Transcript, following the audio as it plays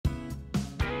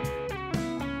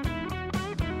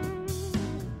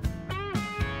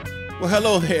Well,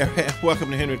 hello there, and welcome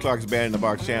to Henry Clarke's Band in the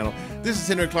Box channel. This is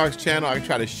Henry Clarke's channel. I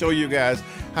try to show you guys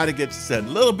how to get just a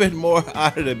little bit more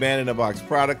out of the Band in the Box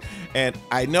product. And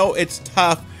I know it's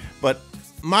tough, but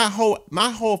my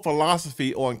whole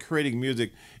philosophy on creating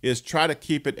music is try to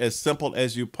keep it as simple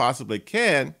as you possibly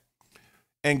can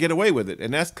and get away with it.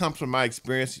 And that comes from my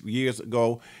experience years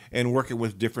ago in working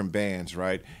with different bands,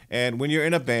 right? And when you're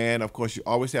in a band, of course, you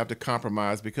always have to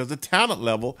compromise because the talent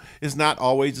level is not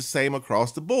always the same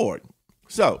across the board.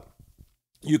 So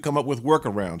you come up with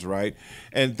workarounds, right?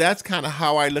 And that's kind of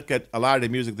how I look at a lot of the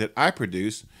music that I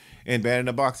produce in Band in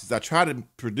the Box. I try to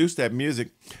produce that music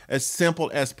as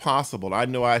simple as possible. I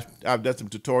know I've done some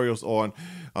tutorials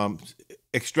on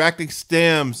extracting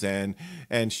stems and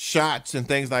shots and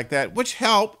things like that, which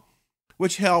help.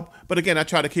 But again, I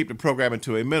try to keep the programming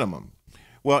to a minimum.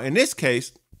 Well, in this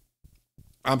case,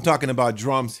 I'm talking about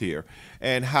drums here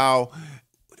and how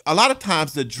a lot of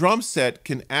times the drum set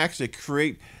can actually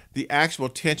create the actual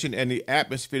tension and the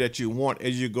atmosphere that you want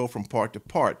as you go from part to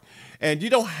part. And you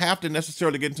don't have to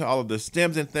necessarily get into all of the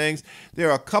stems and things.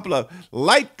 There are a couple of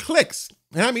light clicks.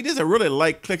 And I mean, these are really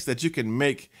light clicks that you can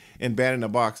make in Band in the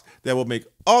Box that will make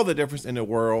all the difference in the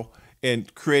world in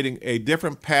creating a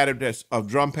different pattern of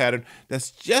drum pattern that's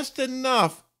just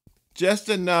enough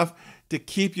to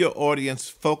keep your audience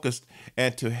focused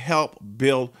and to help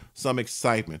build some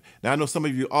excitement. Now, I know some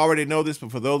of you already know this,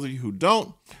 but for those of you who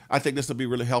don't, I think this will be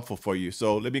really helpful for you.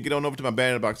 So let me get on over to my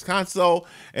Band in the Box console,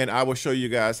 and I will show you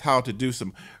guys how to do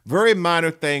some very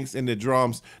minor things in the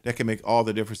drums that can make all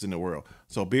the difference in the world.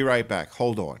 So be right back.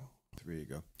 Hold on. There you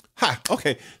go. Hi.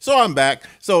 Okay, so I'm back.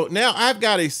 So now I've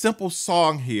got a simple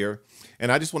song here, and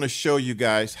I just want to show you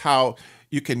guys how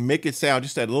you can make it sound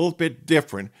just a little bit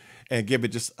different and give it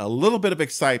just a little bit of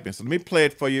excitement. So let me play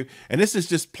it for you. And this is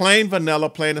just plain vanilla,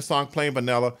 playing the song plain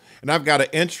vanilla. And I've got an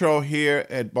intro here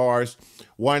at bars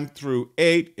 1 through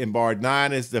 8. And bar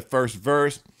 9 is the first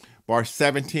verse. Bar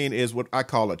 17 is what I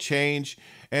call a change.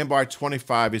 And bar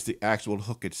 25 is the actual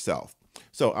hook itself.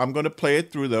 So I'm going to play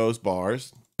it through those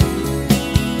bars.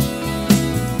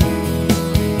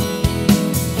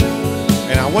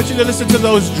 And I want you to listen to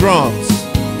those drums.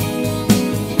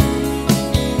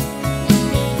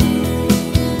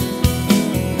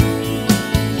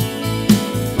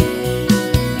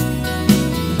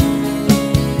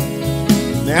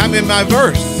 Now I'm in my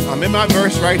verse. I'm in my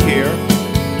verse right here.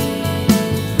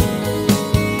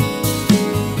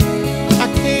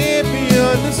 I can't be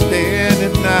understand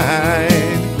at night,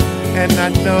 and I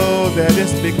know that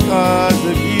it's because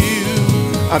of you.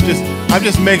 I'm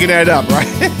just making that up, right?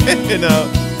 You know.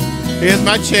 Here's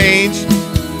my change.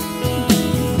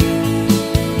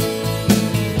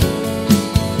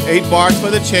 8 bars for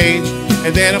the change,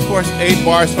 and then of course 8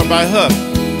 bars for my hook.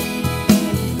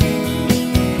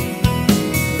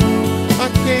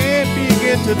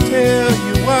 To tell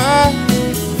you why,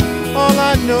 all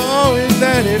I know is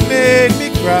that it made me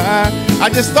cry. I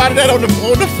just started that on the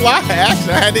fly.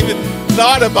 Actually, I hadn't even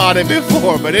thought about it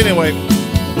before, but anyway.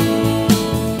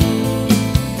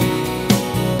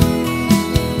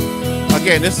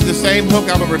 Again, this is the same hook.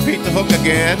 I'm gonna repeat the hook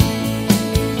again.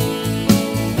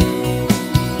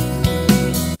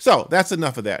 So that's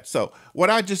enough of that. So what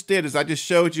I just did is I just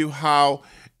showed you how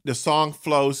the song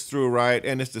flows through, right?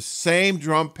 And it's the same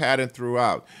drum pattern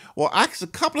throughout. Well, actually,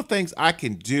 a couple of things I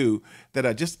can do that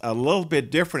are just a little bit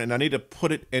different, and I need to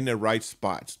put it in the right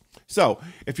spots. So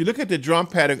if you look at the drum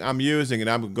pattern I'm using, and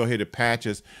I'm gonna go ahead to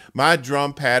patches, my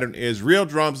drum pattern is Real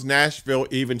Drums Nashville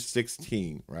even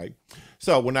 16, right?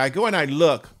 So when I go and I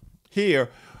look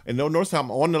here, and notice I'm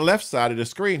on the left side of the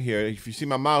screen here, if you see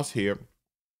my mouse here,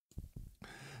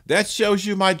 that shows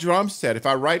you my drum set. If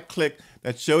I right click,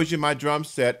 that shows you my drum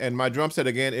set, and my drum set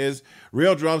again is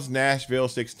Real Drums Nashville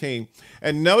 16.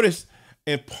 And notice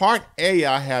in part A,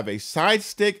 I have a side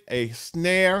stick, a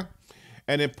snare,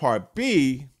 and in part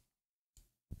B,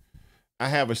 I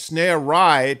have a snare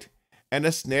ride and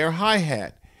a snare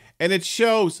hi-hat. And it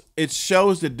shows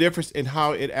the difference in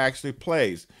how it actually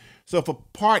plays. So for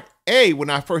part A, when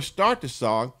I first start the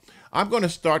song, I'm going to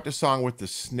start the song with the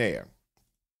snare.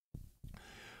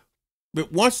 But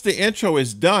once the intro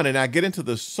is done and I get into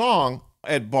the song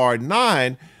at bar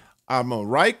 9, I'm going to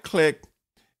right click,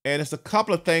 and it's a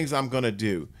couple of things I'm going to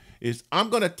do. Is I'm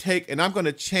going to take and I'm going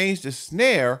to change the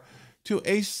snare to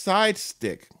a side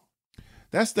stick.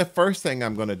 That's the first thing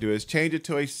I'm going to do, is change it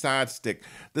to a side stick.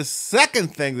 The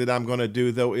second thing that I'm going to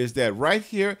do, though, is that right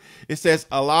here, it says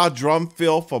allow drum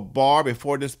fill for bar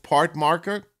before this part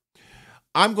marker.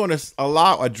 I'm going to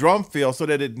allow a drum fill so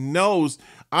that it knows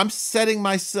I'm setting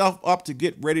myself up to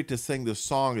get ready to sing the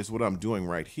song is what I'm doing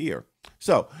right here.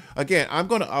 So again, I'm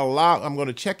going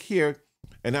to check here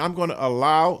And I'm going to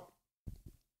allow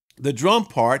the drum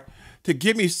part to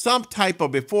give me some type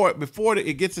of, before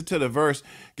it gets into the verse,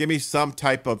 give me some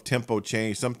type of tempo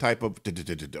change, some type of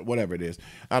whatever it is.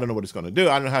 I don't know what it's going to do.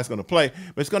 I don't know how it's going to play,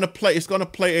 but it's going to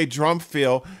play a drum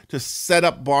fill to set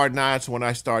up bar 9 so when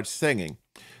I start singing.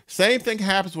 Same thing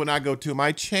happens when I go to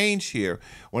my change here.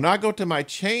 When I go to my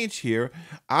change here,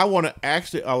 I want to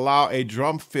actually allow a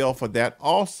drum fill for that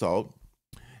also.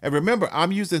 And remember,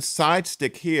 I'm using side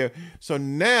stick here. So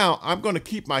now I'm going to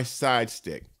keep my side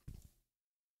stick.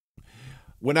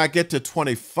 When I get to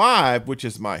 25, which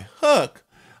is my hook,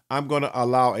 I'm going to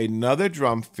allow another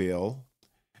drum fill,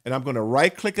 and I'm going to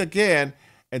right click again.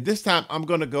 And this time I'm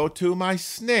going to go to my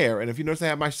snare. And if you notice, I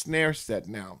have my snare set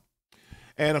now.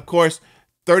 And of course,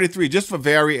 33, just for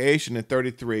variation in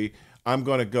 33, I'm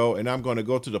going to go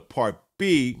to the part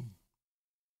B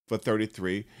for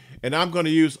 33, and I'm going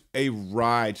to use a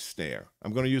ride snare.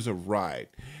 I'm going to use a ride.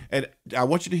 And I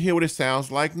want you to hear what it sounds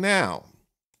like now.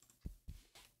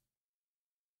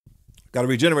 Got to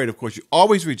regenerate, of course. You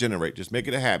always regenerate. Just make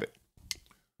it a habit.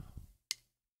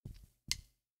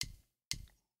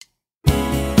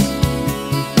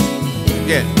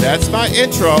 Again, that's my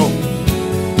intro.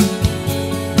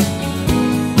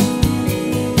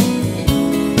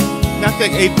 I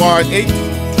think 8 bars,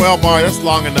 12 bars, that's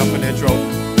long enough for an intro.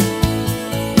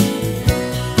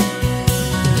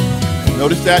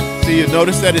 Notice that? See, you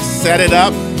notice that it set it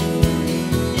up?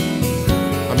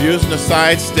 I'm using the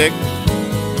side stick.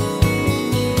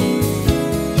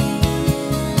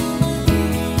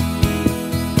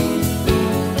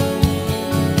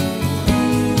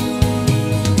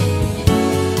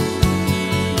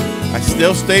 I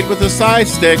still stayed with the side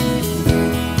stick.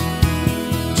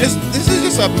 This is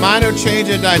just a minor change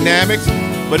in dynamics,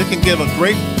 but it can give a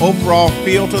great overall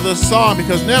feel to the song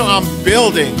because now I'm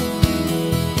building.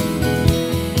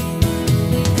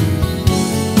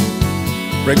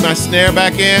 Bring my snare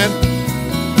back in.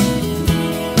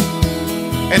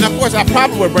 And of course, I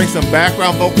probably would bring some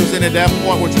background vocals in at that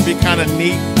point, which would be kind of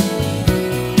neat.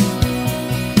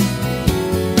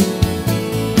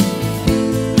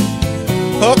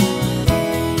 Hook,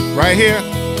 right here.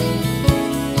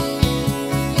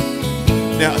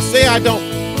 Now, say I don't,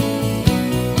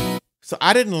 so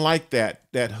I didn't like that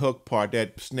hook part,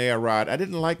 that snare ride. I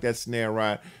didn't like that snare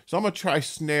ride. So I'm going to try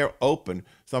snare open.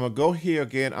 So I'm going to go here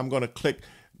again. I'm going to click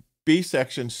B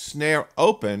section, snare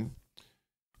open.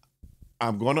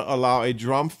 I'm going to allow a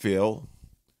drum fill.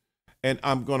 And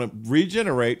I'm going to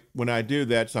regenerate when I do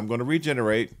that. So I'm going to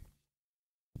regenerate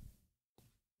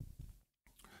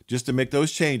just to make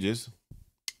those changes.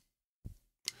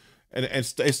 And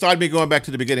it started me going back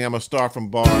to the beginning. I'm gonna start from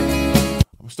bar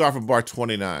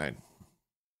 29.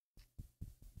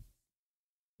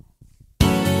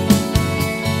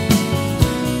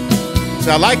 So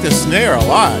I like the snare a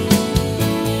lot.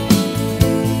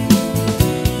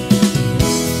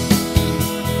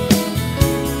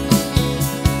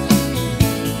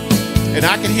 And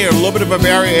I can hear a little bit of a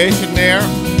variation there.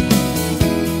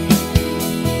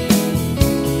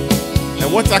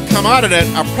 And once I come out of that,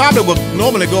 I probably will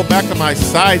normally go back to my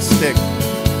side stick,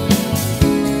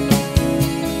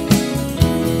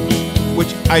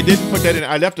 which I didn't put that in.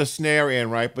 I left a snare in,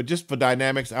 right? But just for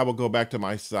dynamics, I will go back to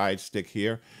my side stick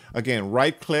here. Again,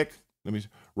 right click,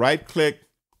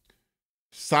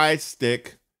 side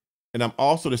stick. And I'm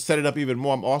also, to set it up even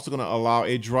more, I'm also going to allow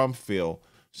a drum fill.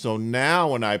 So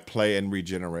now when I play and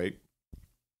regenerate,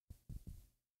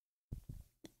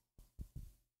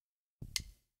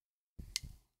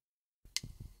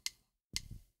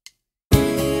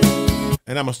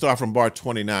 and I'm going to start from bar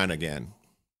 29 again.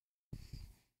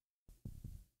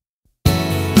 I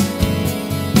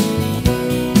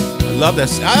love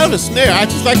that. I love the snare. I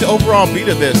just like the overall beat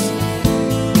of this.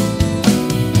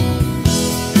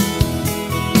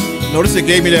 Notice it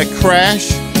gave me that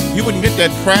crash. You wouldn't get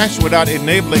that crash without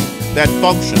enabling that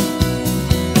function.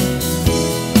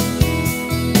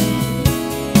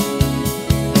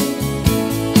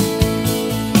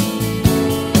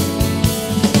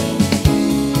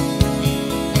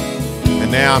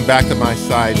 Now I'm back to my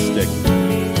side stick.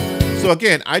 So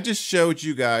again, I just showed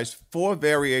you guys 4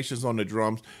 variations on the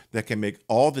drums that can make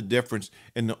all the difference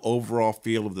in the overall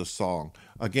feel of the song.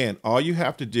 Again, all you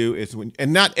have to do is,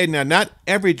 not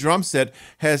every drum set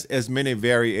has as many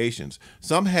variations.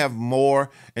 Some have more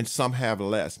and some have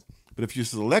less. But if you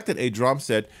selected a drum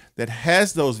set that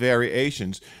has those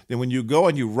variations, then when you go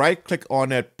and you right click on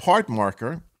that part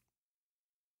marker,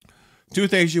 2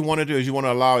 things you want to do is you want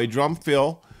to allow a drum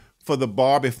fill for the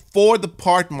bar before the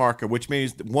part marker, which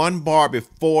means 1 bar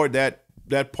before that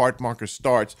that part marker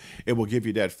starts, it will give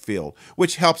you that feel,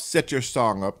 which helps set your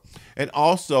song up. And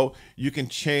also, you can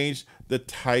change the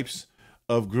types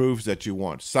of grooves that you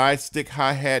want. Side stick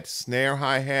hi-hat, snare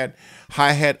hi-hat,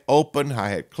 hi-hat open,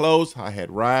 hi-hat close,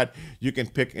 hi-hat ride. You can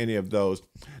pick any of those.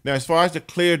 Now, as far as the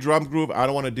clear drum groove, I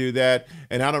don't want to do that,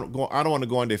 and I don't want to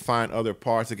go and define other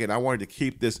parts. Again, I wanted to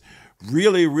keep this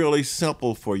really, really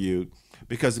simple for you,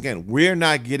 because again, we're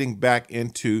not getting back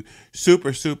into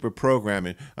super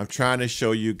programming. I'm trying to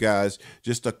show you guys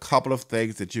just a couple of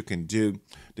things that you can do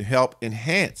to help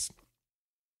enhance.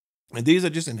 And these are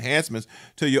just enhancements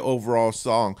to your overall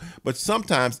song. But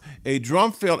sometimes a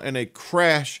drum fill and a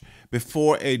crash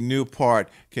before a new part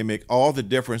can make all the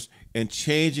difference in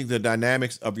changing the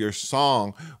dynamics of your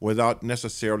song without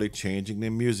necessarily changing the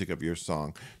music of your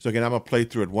song. So again, I'm going to play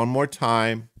through it one more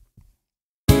time.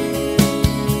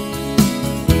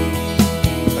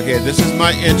 Again, this is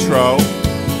my intro.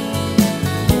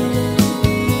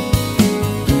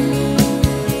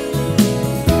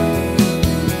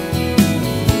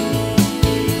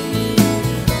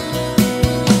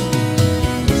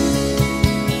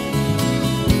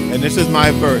 And this is my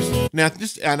verse. Now,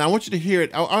 and I want you to hear it.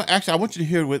 Actually, I want you to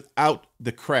hear it without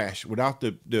the crash, without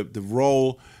the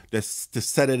roll to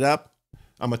set it up.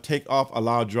 I'm gonna take off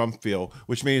allow drum fill,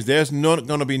 which means there's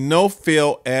gonna be no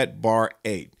fill at bar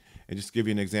 8. And just give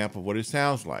you an example of what it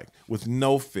sounds like with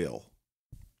no fill.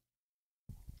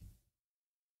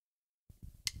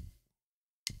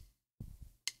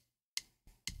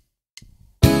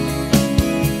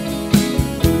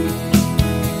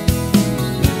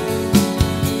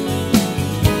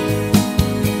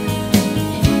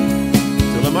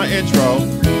 Still in my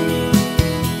intro.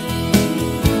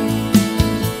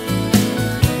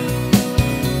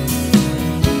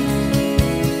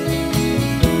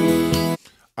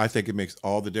 I think it makes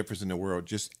all the difference in the world,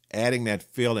 just adding that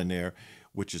feel in there,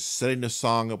 which is setting the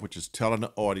song up, which is telling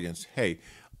the audience, hey,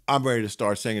 I'm ready to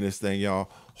start singing this thing,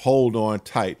 y'all. Hold on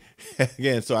tight.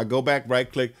 Again, so I go back,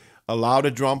 right click, allow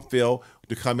the drum fill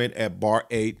to come in at bar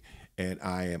 8, and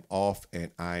I am off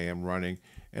and I am running,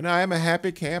 and I am a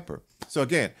happy camper. So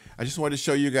again, I just wanted to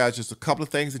show you guys just a couple of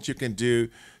things that you can do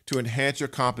to enhance your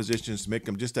compositions, make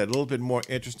them just a little bit more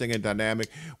interesting and dynamic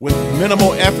with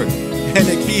minimal effort. And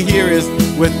the key here is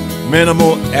with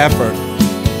minimal effort.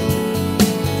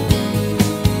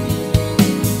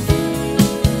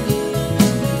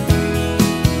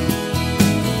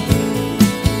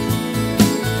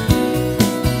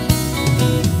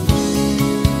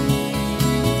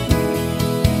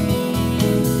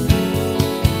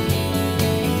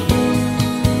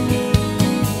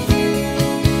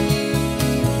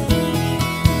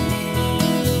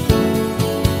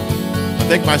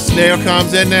 I think my snare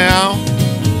comes in now.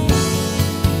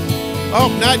 Oh,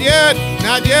 not yet,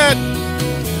 not yet.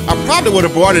 I probably would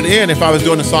have brought it in if I was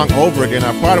doing the song over again.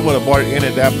 I probably would have brought it in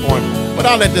at that point, but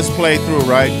I'll let this play through,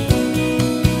 right?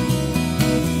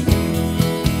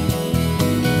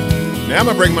 Now I'm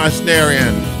gonna bring my snare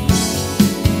in.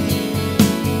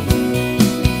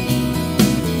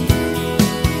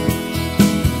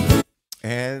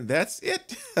 And that's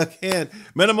it. Again,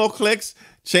 minimal clicks.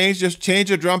 Change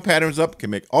your drum patterns up.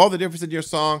 Can make all the difference in your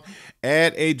song.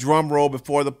 Add a drum roll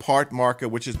before the part marker,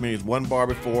 which just means one bar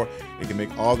before. It can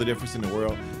make all the difference in the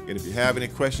world. And if you have any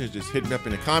questions, just hit me up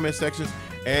in the comment sections.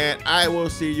 And I will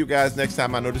see you guys next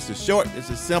time. I know this is short, this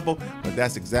is simple, but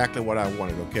that's exactly what I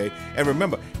wanted, okay? And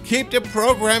remember, keep the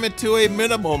programming to a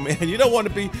minimum, man. You want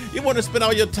to spend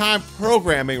all your time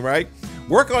programming, right?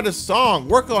 Work on the song,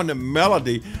 work on the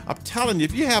melody. I'm telling you,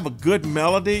 if you have a good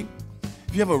melody,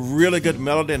 if you have a really good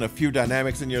melody and a few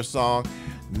dynamics in your song,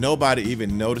 nobody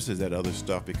even notices that other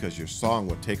stuff because your song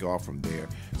will take off from there.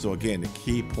 So again, the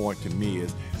key point to me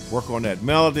is work on that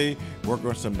melody, work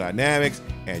on some dynamics,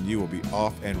 and you will be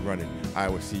off and running. I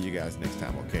will see you guys next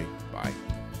time, okay? Bye.